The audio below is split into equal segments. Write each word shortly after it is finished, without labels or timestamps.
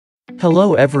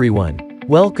Hello everyone.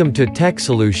 Welcome to Tech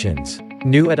Solutions.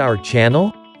 New at our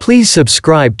channel? Please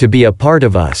subscribe to be a part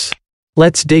of us.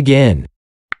 Let's dig in.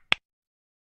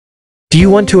 Do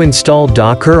you want to install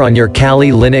Docker on your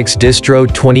Kali Linux distro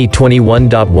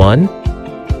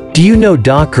 2021.1? Do you know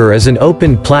Docker is an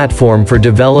open platform for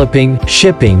developing,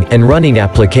 shipping, and running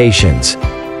applications?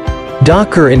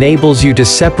 Docker enables you to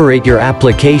separate your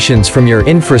applications from your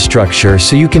infrastructure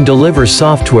so you can deliver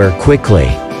software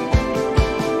quickly.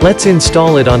 Let's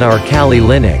install it on our Kali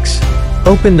Linux.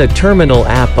 Open the terminal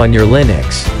app on your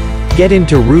Linux. Get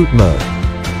into root mode.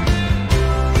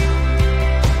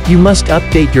 You must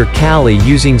update your Kali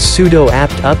using sudo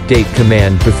apt update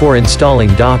command before installing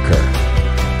Docker.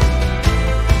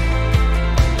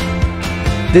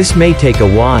 This may take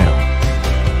a while.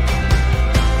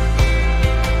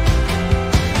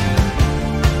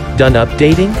 Done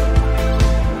updating?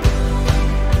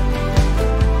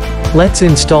 Let's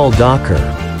install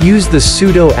Docker. Use the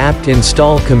sudo apt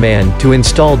install command to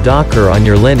install Docker on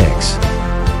your Linux.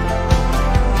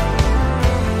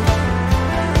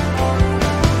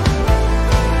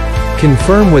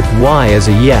 Confirm with Y as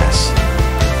a yes.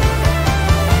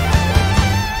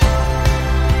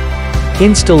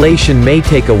 Installation may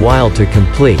take a while to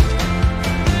complete.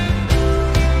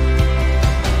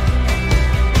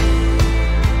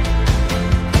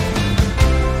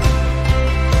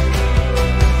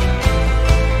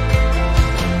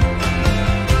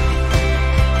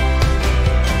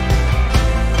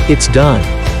 It's done.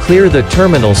 Clear the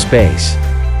terminal space.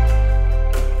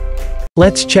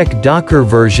 Let's check Docker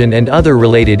version and other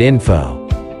related info.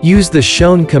 Use the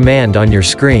shown command on your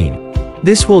screen.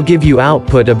 This will give you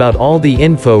output about all the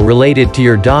info related to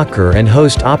your Docker and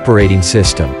host operating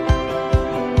system.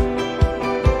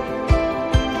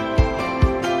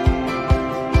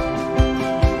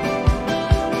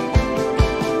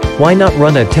 Why not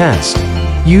run a test?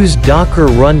 Use Docker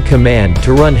run command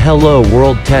to run Hello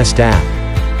World test app.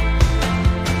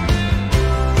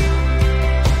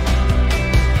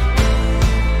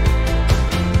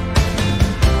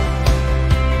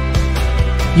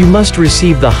 You must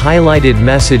receive the highlighted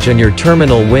message on your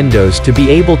terminal windows to be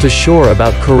able to sure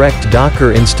about correct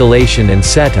Docker installation and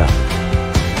setup.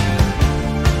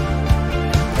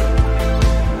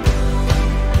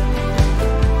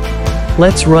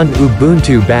 Let's run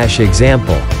Ubuntu Bash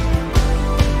example.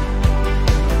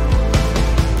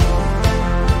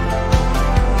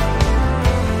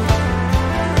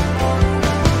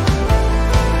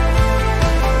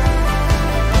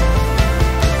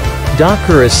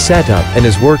 Docker is set up and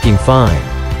is working fine.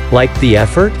 Like the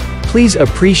effort? Please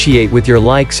appreciate with your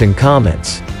likes and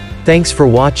comments. Thanks for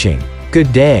watching.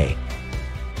 Good day.